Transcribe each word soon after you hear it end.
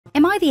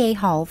Am I the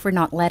a-hole for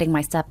not letting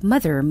my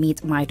stepmother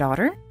meet my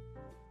daughter?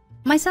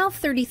 Myself,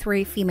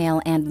 33,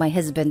 female, and my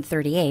husband,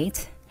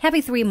 38, have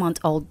a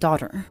 3-month-old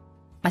daughter.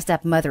 My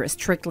stepmother is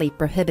strictly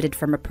prohibited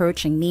from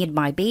approaching me and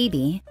my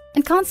baby,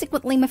 and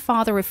consequently my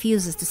father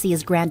refuses to see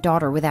his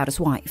granddaughter without his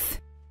wife.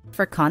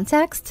 For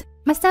context,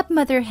 my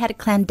stepmother had a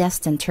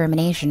clandestine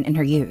termination in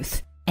her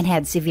youth, and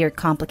had severe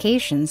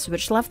complications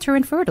which left her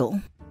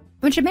infertile.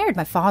 When she married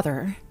my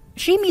father,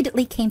 she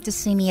immediately came to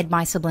see me and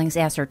my siblings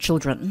as her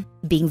children,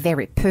 being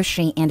very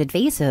pushy and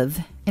invasive,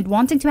 and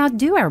wanting to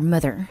outdo our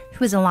mother,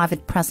 who is alive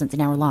and present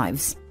in our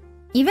lives.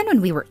 Even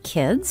when we were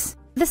kids,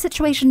 the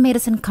situation made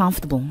us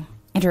uncomfortable,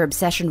 and her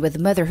obsession with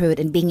motherhood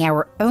and being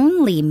our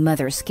only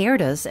mother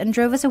scared us and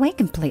drove us away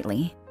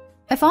completely.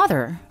 My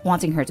father,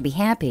 wanting her to be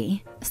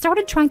happy,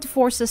 started trying to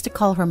force us to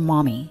call her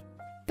mommy.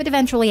 But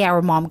eventually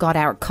our mom got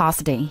our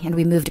custody and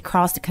we moved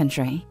across the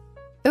country.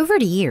 Over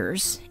the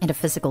years, and a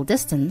physical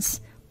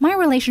distance, my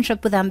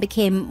relationship with them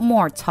became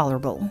more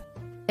tolerable.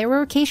 There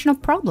were occasional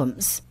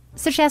problems,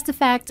 such as the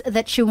fact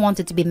that she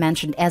wanted to be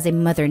mentioned as a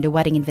mother in the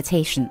wedding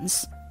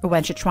invitations, or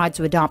when she tried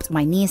to adopt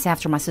my niece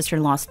after my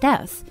sister-in-law's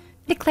death,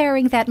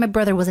 declaring that my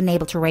brother was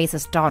unable to raise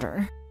his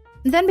daughter.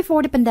 Then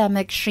before the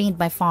pandemic, she and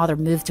my father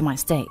moved to my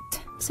state,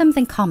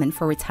 something common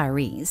for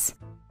retirees.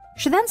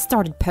 She then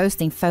started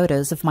posting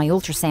photos of my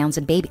ultrasounds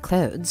and baby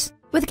clothes,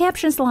 with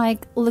captions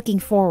like, "Looking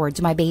forward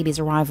to my baby's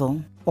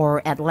arrival,"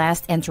 or "At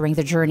last entering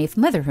the journey of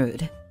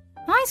motherhood."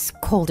 I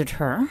scolded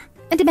her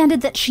and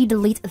demanded that she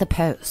delete the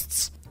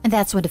posts, and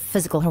that's when the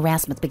physical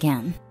harassment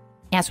began.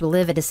 As we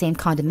live at the same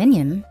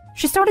condominium,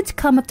 she started to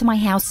come up to my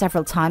house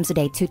several times a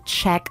day to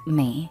check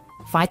me,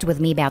 fight with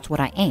me about what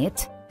I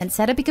ate, and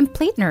set up a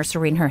complete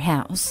nursery in her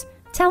house,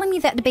 telling me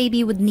that the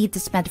baby would need to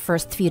spend the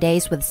first few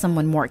days with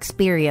someone more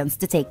experienced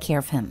to take care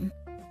of him.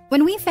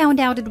 When we found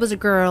out it was a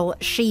girl,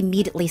 she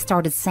immediately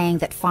started saying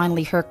that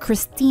finally her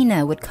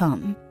Christina would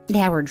come, and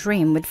our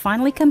dream would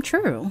finally come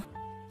true.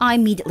 I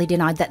immediately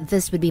denied that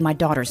this would be my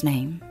daughter's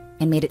name,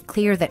 and made it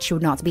clear that she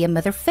would not be a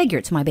mother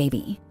figure to my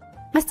baby.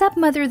 My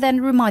stepmother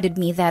then reminded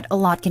me that a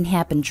lot can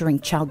happen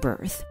during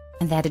childbirth,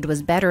 and that it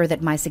was better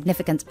that my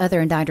significant other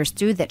and I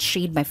understood that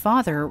she and my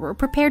father were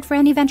prepared for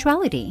any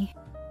eventuality,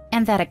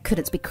 and that I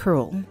couldn't be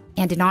cruel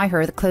and deny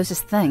her the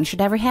closest thing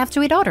she'd ever have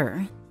to a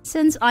daughter,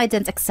 since I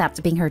didn't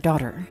accept being her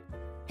daughter.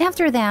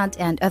 After that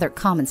and other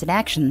comments and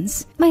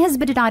actions, my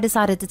husband and I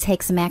decided to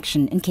take some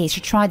action in case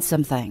she tried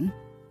something.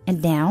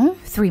 And now,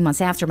 3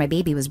 months after my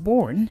baby was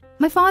born,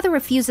 my father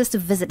refuses to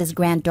visit his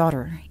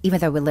granddaughter, even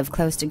though we live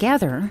close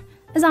together,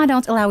 as I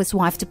don't allow his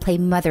wife to play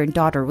mother and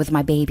daughter with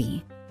my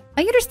baby.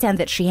 I understand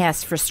that she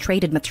has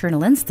frustrated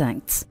maternal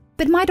instincts,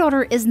 but my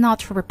daughter is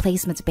not her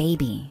replacement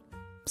baby.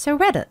 So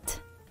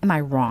Reddit, am I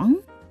wrong?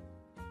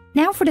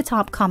 Now for the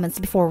top comments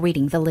before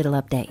reading the little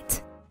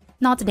update.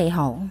 Not today,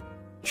 Hall.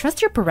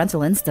 Trust your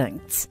parental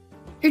instincts.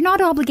 You're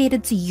not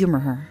obligated to humor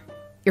her.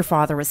 Your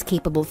father is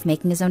capable of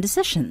making his own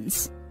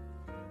decisions.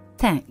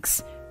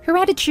 Thanks. Her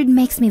attitude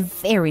makes me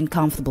very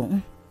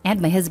uncomfortable.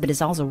 And my husband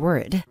is also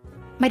worried.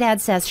 My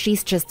dad says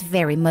she's just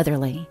very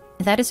motherly.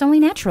 That is only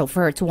natural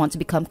for her to want to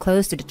become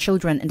close to the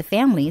children and the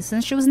family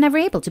since she was never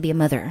able to be a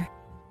mother.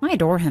 I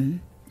adore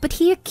him, but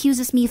he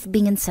accuses me of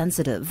being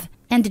insensitive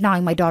and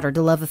denying my daughter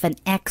the love of an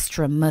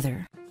extra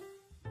mother.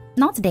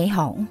 Not today,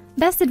 Hall.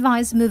 Best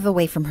advice, move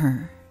away from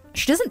her.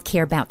 She doesn't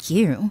care about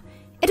you.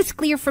 It is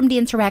clear from the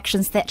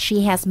interactions that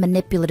she has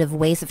manipulative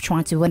ways of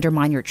trying to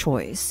undermine your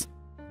choice.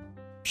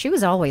 She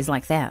was always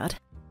like that.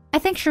 I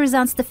think she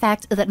resents the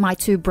fact that my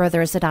 2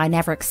 brothers and I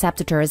never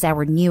accepted her as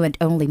our new and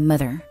only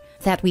mother,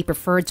 that we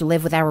preferred to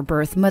live with our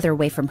birth mother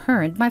away from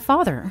her and my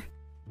father.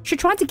 She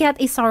tried to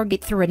get a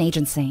surrogate through an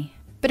agency,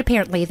 but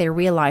apparently they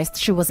realized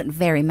she wasn't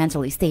very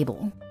mentally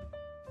stable.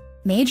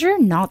 Major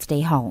not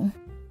day Hall.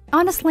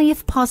 Honestly,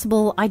 if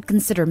possible, I'd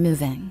consider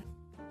moving.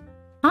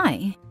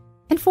 Hi.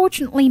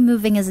 Unfortunately,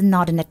 moving is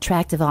not an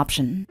attractive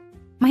option.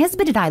 My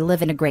husband and I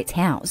live in a great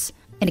house,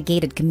 in a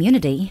gated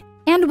community,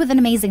 and with an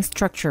amazing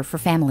structure for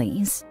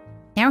families.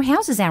 Our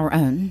house is our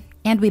own,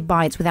 and we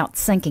buy it without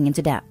sinking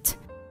into debt.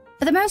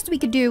 The most we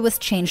could do was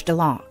change the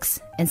locks,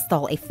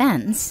 install a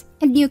fence,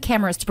 and new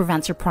cameras to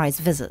prevent surprise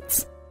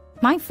visits.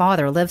 My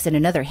father lives in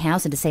another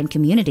house in the same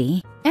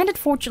community, and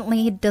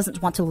unfortunately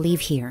doesn't want to leave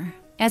here,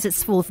 as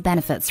it's full of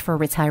benefits for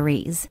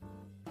retirees.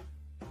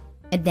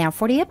 And now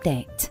for the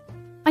update.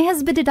 My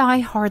husband and I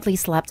hardly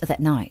slept that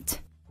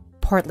night.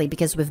 Partly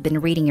because we've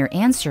been reading your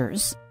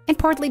answers, and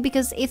partly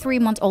because a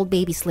 3-month-old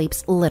baby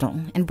sleeps little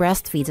and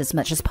breastfeeds as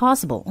much as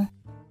possible.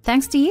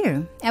 Thanks to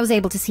you, I was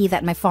able to see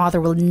that my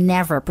father will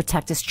never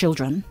protect his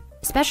children,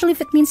 especially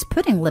if it means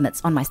putting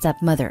limits on my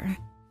stepmother.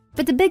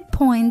 But the big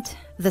point,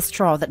 the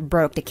straw that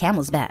broke the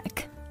camel's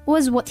back,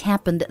 was what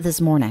happened this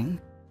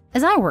morning.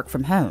 As I work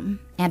from home,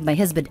 and my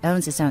husband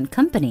owns his own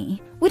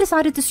company, we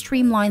decided to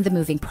streamline the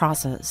moving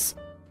process.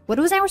 What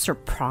was our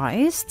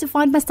surprise to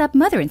find my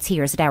stepmother in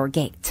tears at our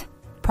gate,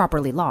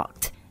 properly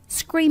locked,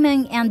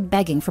 screaming and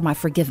begging for my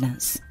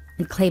forgiveness,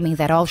 and claiming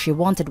that all she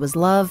wanted was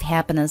love,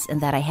 happiness, and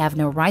that I have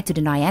no right to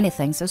deny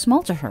anything so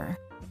small to her.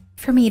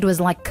 For me, it was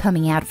like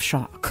coming out of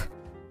shock.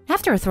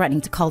 After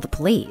threatening to call the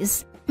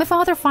police, my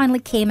father finally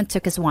came and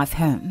took his wife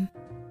home.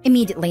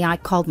 Immediately, I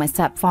called my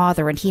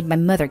stepfather and he and my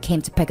mother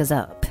came to pick us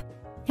up.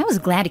 I was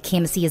glad he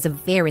came as he is a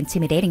very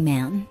intimidating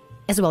man,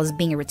 as well as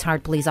being a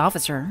retired police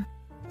officer.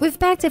 We've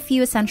packed a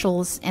few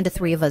essentials and the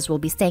three of us will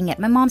be staying at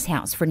my mom's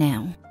house for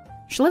now.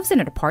 She lives in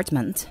an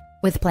apartment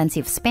with plenty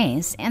of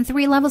space and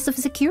 3 levels of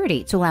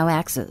security to allow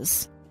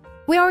access.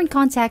 We are in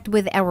contact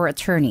with our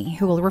attorney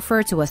who will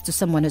refer to us to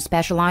someone who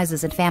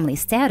specializes in family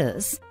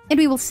status, and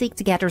we will seek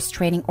to get a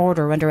restraining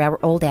order under our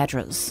old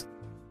address.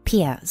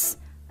 P.S.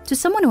 To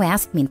someone who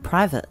asked me in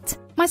private,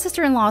 my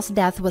sister-in-law's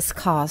death was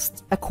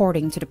caused,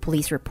 according to the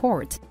police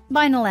report,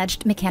 by an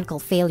alleged mechanical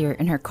failure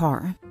in her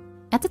car.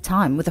 At the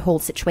time, with the whole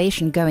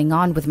situation going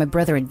on with my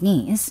brother and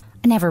niece,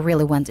 I never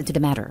really went into the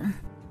matter.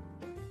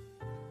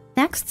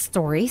 Next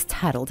story is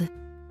titled,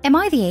 Am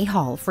I the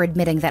a-hole for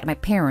admitting that my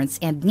parents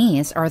and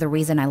niece are the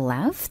reason I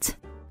left?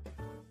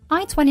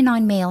 I,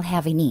 29 male,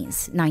 have a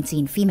niece,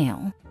 19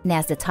 female, and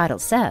as the title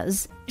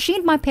says, she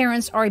and my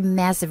parents are a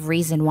massive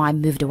reason why I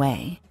moved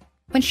away.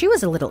 When she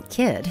was a little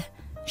kid,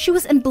 she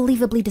was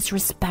unbelievably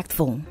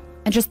disrespectful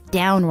and just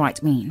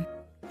downright mean.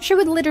 She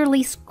would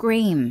literally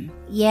scream,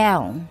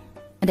 yell,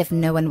 and if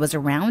no one was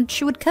around,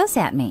 she would cuss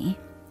at me.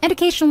 And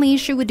occasionally,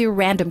 she would do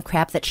random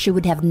crap that she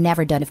would have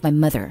never done if my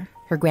mother,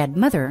 her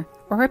grandmother,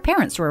 or her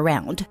parents were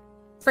around.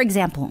 For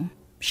example,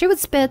 she would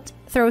spit,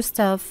 throw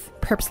stuff,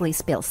 purposely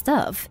spill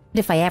stuff, and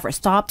if I ever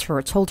stopped her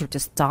or told her to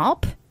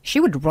stop, she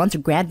would run to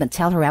Grandma and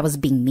tell her I was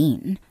being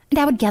mean, and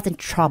I would get in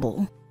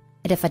trouble.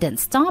 And if I didn't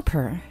stop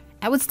her,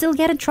 I would still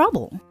get in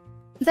trouble.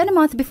 Then a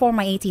month before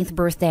my 18th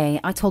birthday,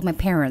 I told my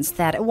parents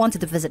that I wanted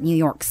to visit New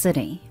York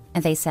City,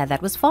 and they said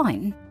that was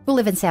fine. We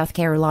live in South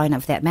Carolina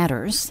if that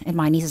matters, and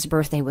my niece's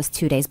birthday was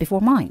 2 days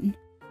before mine.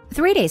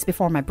 3 days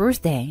before my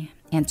birthday,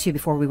 and 2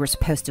 before we were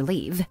supposed to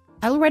leave,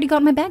 I already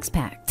got my bags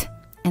packed,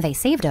 and they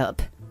saved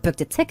up, booked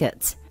the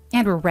tickets,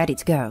 and were ready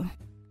to go.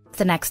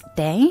 The next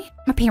day,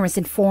 my parents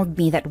informed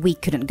me that we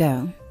couldn't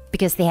go,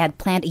 because they had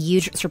planned a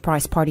huge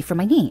surprise party for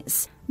my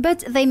niece,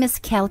 but they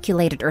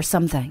miscalculated or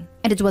something,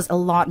 and it was a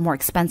lot more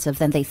expensive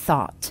than they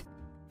thought.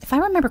 If I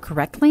remember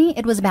correctly,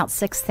 it was about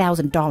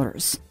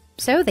 $6,000.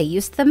 So they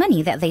used the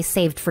money that they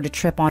saved for the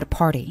trip on the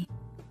party.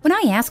 When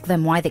I asked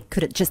them why they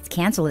couldn't just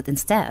cancel it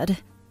instead,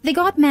 they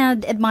got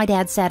mad and my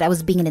dad said I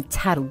was being an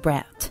entitled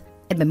brat.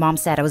 And my mom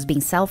said I was being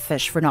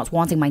selfish for not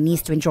wanting my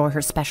niece to enjoy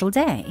her special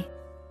day.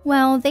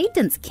 Well, they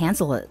didn't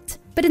cancel it,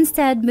 but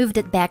instead moved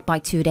it back by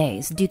 2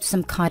 days due to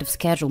some kind of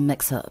schedule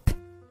mix-up.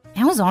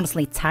 I was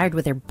honestly tired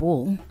with their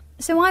bull,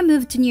 so I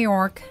moved to New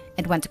York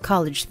and went to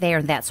college there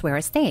and that's where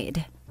I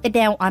stayed. And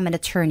now I'm an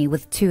attorney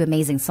with 2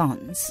 amazing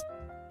sons.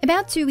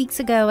 About 2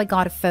 weeks ago, I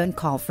got a phone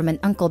call from an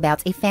uncle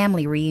about a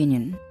family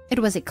reunion. It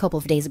was a couple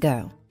of days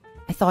ago.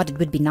 I thought it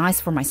would be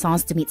nice for my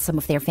sons to meet some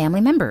of their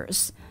family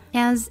members,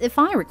 as if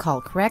I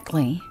recall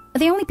correctly,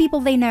 the only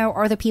people they know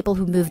are the people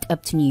who moved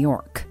up to New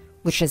York,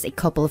 which is a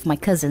couple of my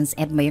cousins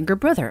and my younger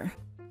brother.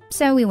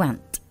 So we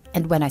went,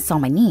 and when I saw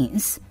my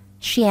niece,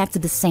 she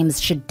acted the same as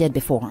she did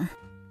before.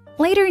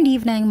 Later in the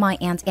evening, my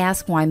aunt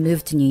asked why I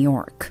moved to New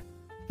York.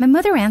 My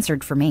mother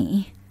answered for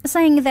me,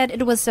 saying that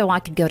it was so I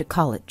could go to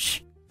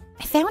college.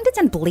 I found it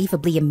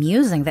unbelievably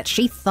amusing that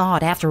she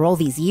thought after all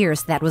these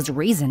years that was the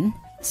reason,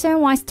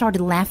 so I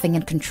started laughing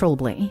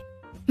uncontrollably.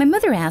 My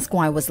mother asked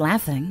why I was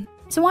laughing,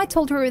 so I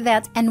told her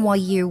that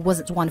NYU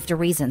wasn't one of the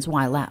reasons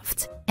why I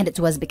left, and it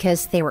was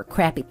because they were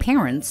crappy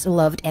parents who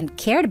loved and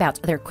cared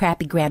about their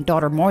crappy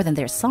granddaughter more than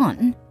their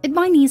son, and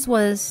my niece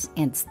was,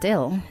 and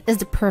still, is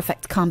the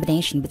perfect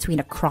combination between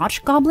a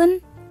crotch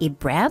goblin, a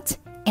brat,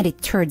 and a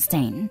turd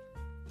stain.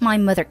 My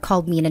mother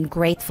called me an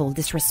ungrateful,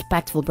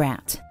 disrespectful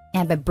brat,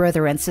 and my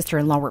brother and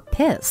sister-in-law were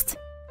pissed.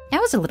 I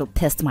was a little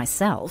pissed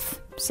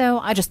myself, so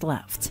I just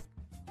left.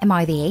 Am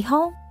I the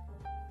a-hole?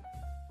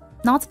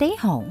 Not the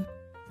a-hole.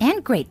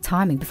 And great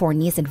timing before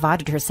niece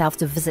invited herself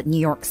to visit New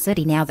York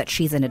City now that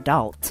she's an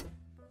adult.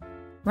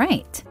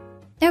 Right.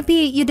 OP,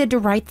 you did the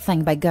right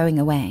thing by going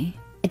away,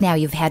 and now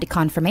you've had a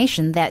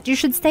confirmation that you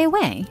should stay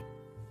away.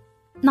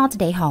 Not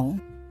the a-hole.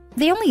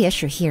 The only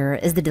issue here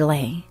is the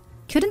delay.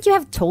 Couldn't you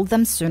have told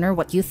them sooner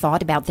what you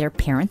thought about their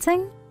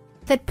parenting?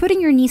 That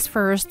putting your niece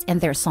first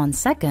and their son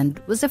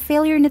second was a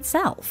failure in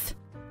itself.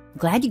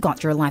 Glad you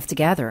got your life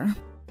together.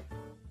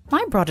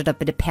 I brought it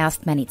up in the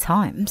past many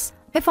times.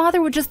 My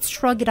father would just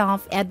shrug it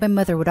off and my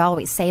mother would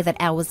always say that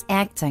I was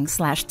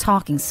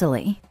acting/talking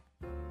silly.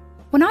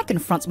 When I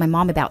confront my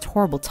mom about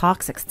horrible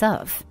toxic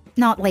stuff,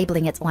 not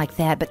labeling it like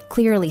that but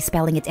clearly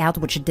spelling it out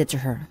what she did to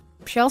her,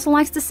 she also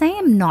likes to say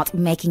I'm not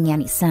making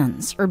any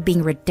sense or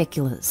being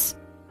ridiculous.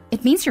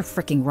 It means you're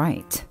freaking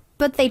right.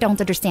 But they don't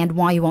understand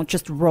why you won't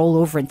just roll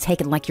over and take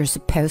it like you're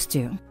supposed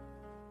to.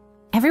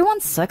 Everyone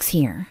sucks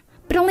here,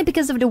 but only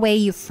because of the way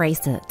you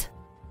phrased it.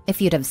 If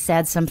you'd have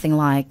said something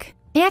like,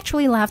 I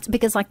actually left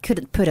because I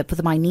couldn't put up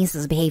with my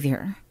niece's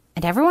behavior,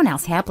 and everyone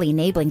else happily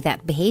enabling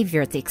that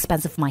behavior at the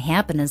expense of my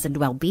happiness and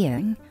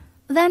well-being,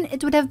 then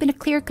it would have been a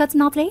clear-cut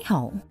not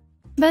a-hole.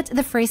 But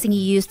the phrasing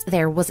you used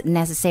there wasn't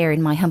necessary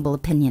in my humble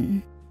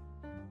opinion.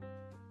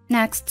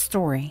 Next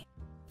story.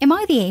 Am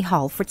I the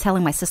a-hole for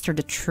telling my sister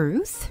the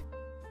truth?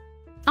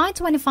 I,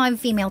 25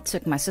 female,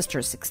 took my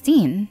sister,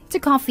 16, to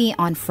coffee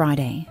on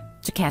Friday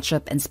to catch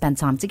up and spend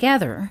time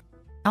together.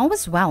 All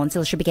was well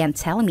until she began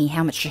telling me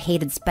how much she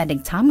hated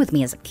spending time with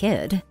me as a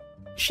kid.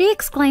 She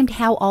exclaimed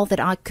how all that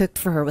I cooked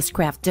for her was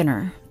Kraft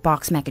dinner,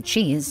 boxed mac and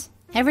cheese,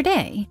 every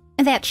day,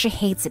 and that she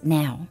hates it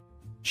now.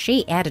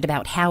 She added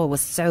about how it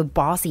was so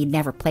bossy and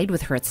never played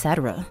with her,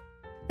 etc.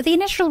 The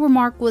initial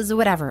remark was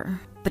whatever,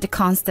 but the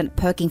constant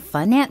poking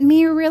fun at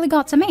me really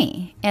got to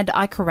me, and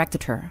I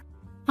corrected her.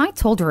 I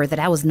told her that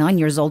I was 9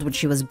 years old when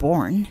she was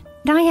born,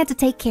 and I had to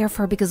take care of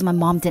her because my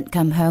mom didn't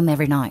come home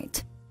every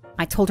night.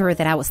 I told her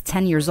that I was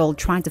 10 years old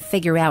trying to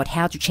figure out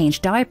how to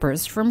change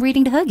diapers from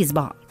reading the Huggies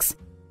box.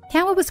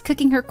 How I was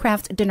cooking her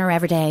Kraft dinner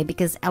every day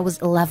because I was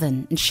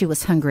 11 and she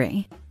was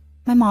hungry.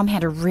 My mom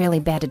had a really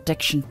bad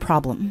addiction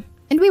problem,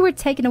 and we were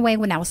taken away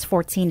when I was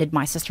 14 and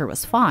my sister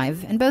was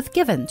 5, and both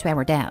given to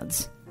our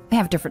dads. We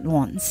have different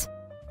ones.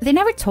 They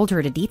never told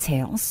her the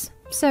details,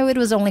 so it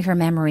was only her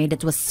memory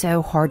that was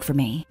so hard for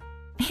me.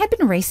 I had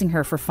been raising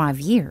her for 5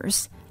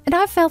 years, and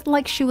I felt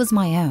like she was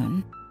my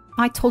own.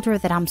 I told her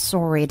that I'm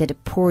sorry I did a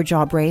poor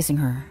job raising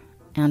her,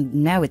 and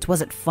no, it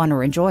wasn't fun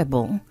or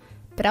enjoyable,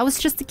 but I was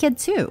just a kid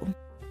too.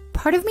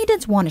 Part of me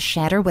didn't want to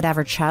shatter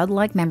whatever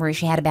childlike memory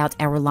she had about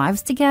our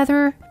lives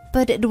together,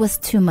 but it was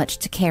too much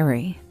to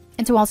carry,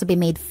 and to also be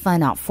made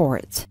fun of for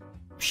it.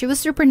 She was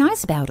super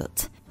nice about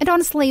it, and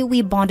honestly,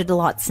 we bonded a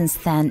lot since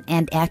then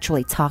and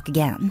actually talk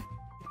again.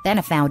 Then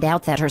I found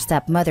out that her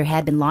stepmother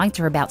had been lying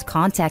to her about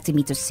contacting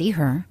me to see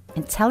her,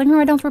 and telling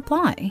her I don't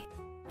reply.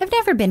 I've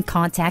never been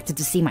contacted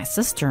to see my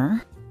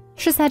sister.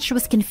 She said she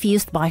was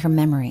confused by her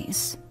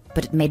memories,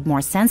 but it made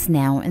more sense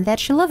now and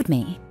that she loved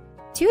me.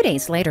 2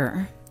 days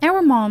later,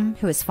 our mom,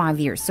 who is 5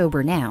 years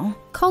sober now,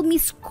 called me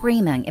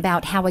screaming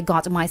about how I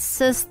got my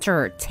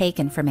sister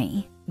taken from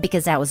me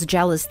because I was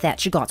jealous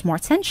that she got more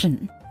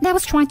attention and I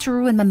was trying to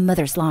ruin my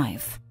mother's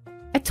life.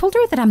 I told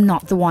her that I'm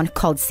not the one who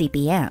called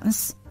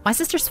CPS. My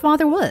sister's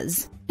father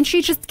was, and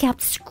she just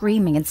kept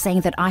screaming and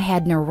saying that I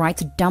had no right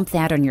to dump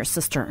that on your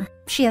sister.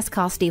 She has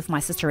custody of my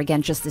sister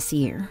again just this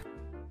year.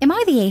 Am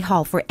I the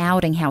a-hole for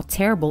outing how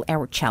terrible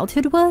our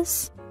childhood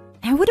was?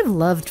 I would have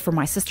loved for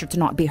my sister to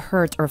not be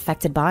hurt or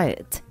affected by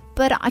it,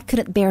 but I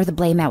couldn't bear the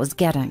blame I was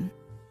getting.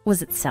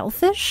 Was it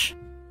selfish?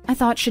 I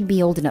thought she'd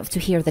be old enough to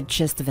hear the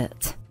gist of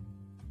it.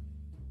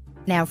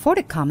 Now for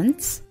the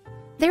comments.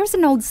 There's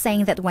an old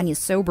saying that when you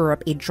sober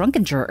up a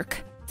drunken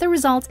jerk, the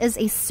result is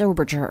a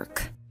sober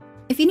jerk.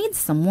 If you need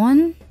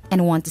someone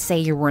and want to say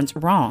you weren't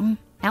wrong,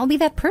 I'll be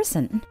that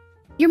person.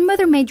 Your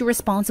mother made you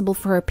responsible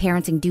for her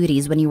parenting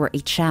duties when you were a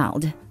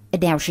child,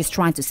 and now she's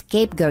trying to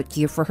scapegoat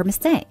you for her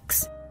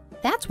mistakes.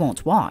 That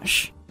won't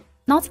wash.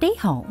 Not an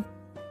a-hole.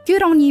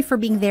 Good on you for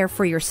being there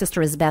for your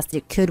sister as best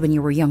you could when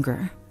you were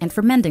younger, and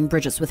for mending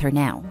bridges with her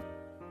now.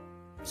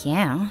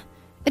 Yeah,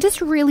 it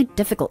is really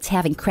difficult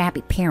having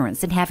crappy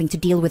parents and having to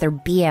deal with their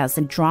BS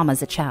and drama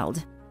as a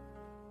child.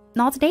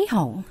 Not an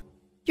a-hole.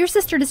 Your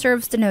sister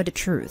deserves to know the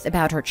truth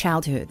about her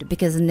childhood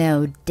because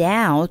no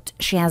doubt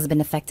she has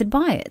been affected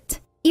by it,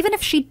 even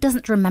if she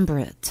doesn't remember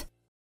it.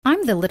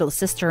 I'm the little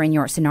sister in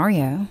your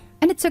scenario,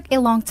 and it took a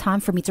long time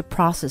for me to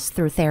process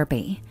through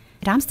therapy,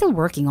 and I'm still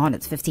working on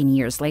it 15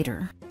 years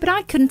later. But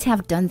I couldn't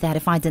have done that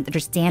if I didn't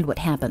understand what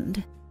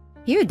happened.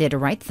 You did the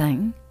right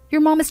thing.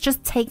 Your mom is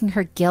just taking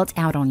her guilt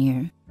out on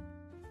you.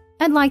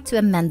 I'd like to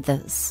amend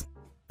this.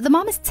 The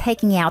mom is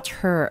taking out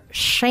her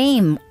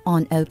shame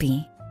on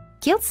Opie.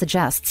 Guilt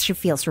suggests she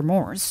feels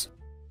remorse.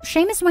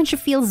 Shame is when she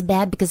feels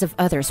bad because of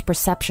others'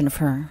 perception of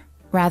her,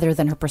 rather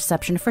than her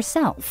perception of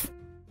herself.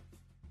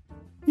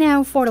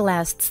 Now for the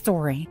last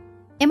story.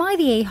 Am I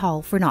the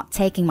a-hole for not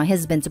taking my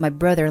husband to my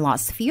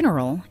brother-in-law's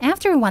funeral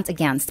after he went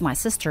against my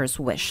sister's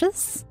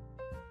wishes?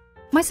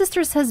 My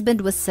sister's husband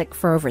was sick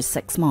for over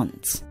 6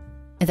 months.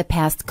 In the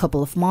past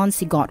couple of months,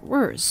 he got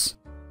worse.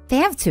 They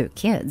have 2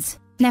 kids,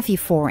 nephew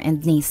 4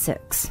 and niece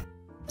 6.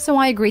 So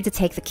I agreed to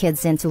take the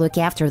kids in to look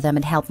after them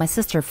and help my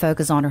sister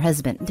focus on her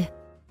husband.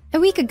 A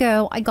week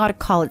ago, I got a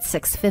call at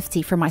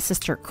 6:50 from my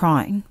sister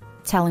crying,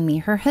 telling me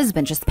her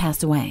husband just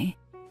passed away.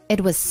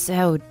 It was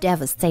so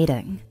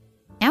devastating.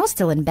 I was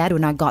still in bed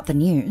when I got the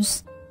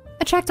news.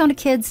 I checked on the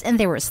kids and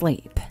they were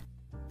asleep.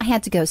 I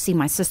had to go see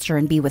my sister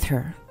and be with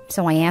her,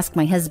 so I asked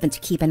my husband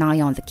to keep an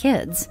eye on the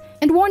kids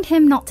and warned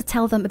him not to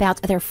tell them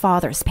about their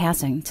father's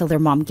passing till their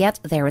mom gets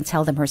there and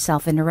tell them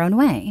herself in her own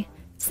way,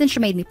 since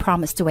she made me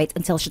promise to wait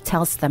until she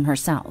tells them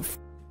herself.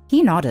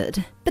 He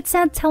nodded, but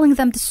said telling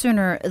them the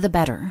sooner the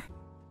better.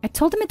 I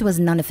told him it was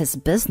none of his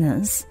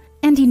business,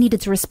 and he needed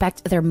to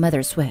respect their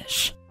mother's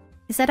wish.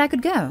 He said I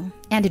could go,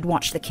 and he'd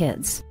watch the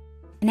kids.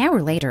 An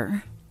hour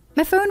later,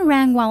 my phone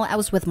rang while I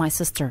was with my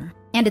sister,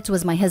 and it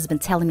was my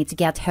husband telling me to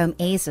get home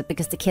ASAP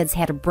because the kids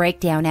had a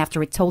breakdown after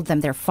he told them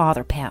their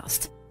father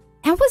passed.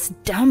 I was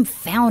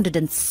dumbfounded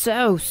and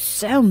so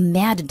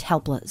mad and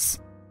helpless.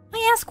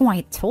 I asked why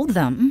he told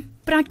them,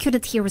 but I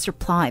couldn't hear his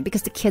reply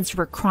because the kids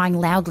were crying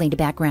loudly in the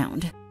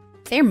background.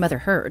 Their mother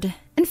heard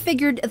and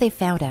figured they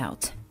found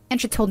out, and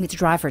she told me to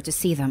drive her to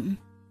see them.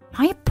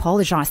 I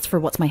apologized for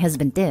what my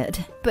husband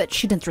did, but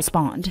she didn't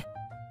respond.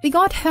 We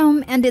got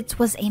home and it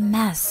was a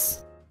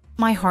mess.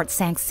 My heart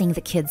sank seeing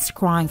the kids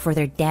crying for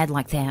their dad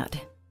like that.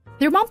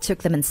 Their mom took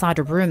them inside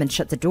a room and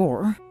shut the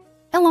door.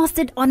 I lost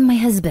it on my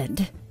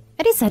husband.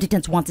 And he said he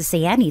didn't want to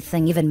say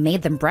anything, even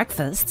made them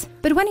breakfast.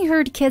 But when he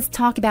heard kids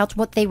talk about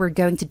what they were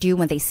going to do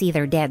when they see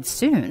their dad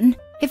soon,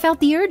 he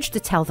felt the urge to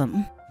tell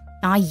them.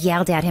 I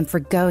yelled at him for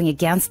going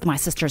against my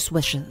sister's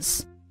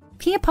wishes.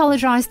 He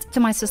apologized to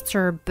my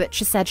sister, but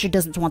she said she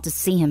doesn't want to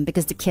see him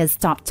because the kids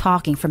stopped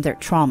talking from their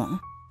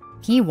trauma.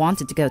 He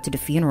wanted to go to the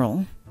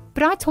funeral,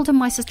 but I told him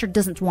my sister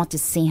doesn't want to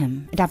see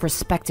him and I'm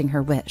respecting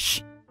her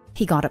wish.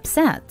 He got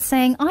upset,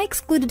 saying I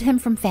excluded him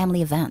from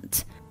family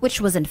event,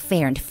 which was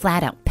unfair and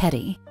flat-out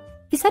petty.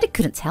 He said he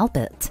couldn't help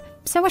it,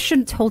 so I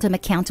shouldn't hold him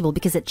accountable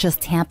because it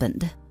just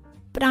happened.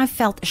 But I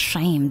felt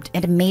ashamed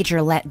and a major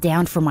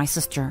letdown for my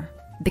sister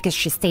because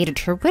she stated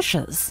her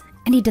wishes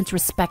and he didn't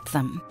respect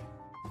them.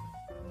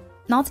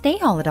 Not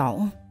day-haul at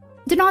all.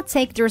 Do not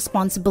take the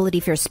responsibility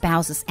of your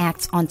spouse's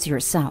acts onto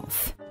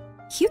yourself.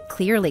 You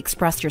clearly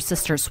expressed your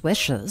sister's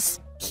wishes.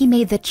 He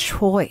made the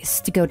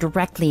choice to go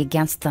directly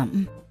against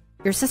them.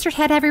 Your sister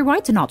had every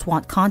right to not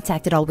want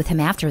contact at all with him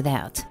after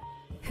that.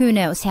 Who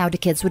knows how the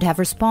kids would have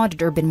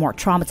responded or been more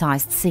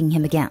traumatized seeing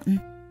him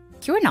again.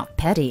 You're not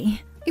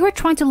petty. You are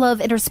trying to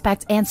love and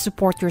respect and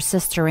support your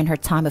sister in her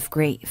time of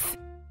grief.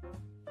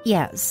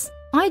 Yes,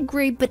 I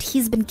agree, but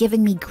he's been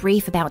giving me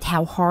grief about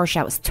how harsh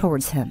I was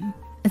towards him.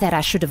 That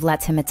I should have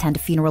let him attend a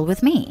funeral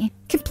with me,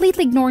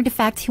 completely ignoring the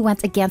fact he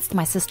went against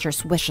my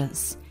sister's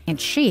wishes, and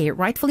she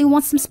rightfully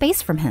wants some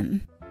space from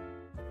him.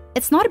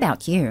 It's not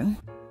about you.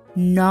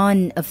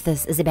 None of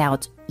this is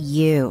about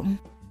you.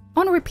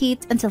 On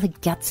repeat until he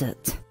gets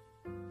it.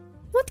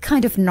 What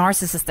kind of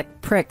narcissistic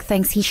prick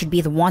thinks he should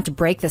be the one to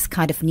break this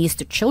kind of news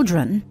to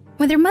children,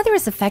 when their mother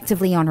is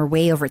effectively on her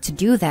way over to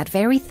do that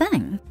very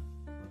thing?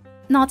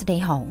 Not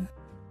day-haul.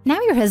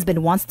 Now your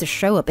husband wants to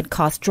show up and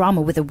cause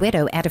drama with a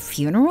widow at a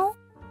funeral?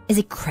 Is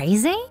he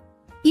crazy?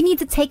 You need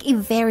to take a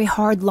very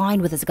hard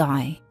line with this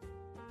guy.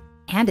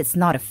 And it's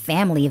not a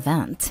family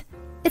event.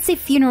 It's a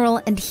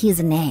funeral and he's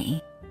an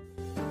A.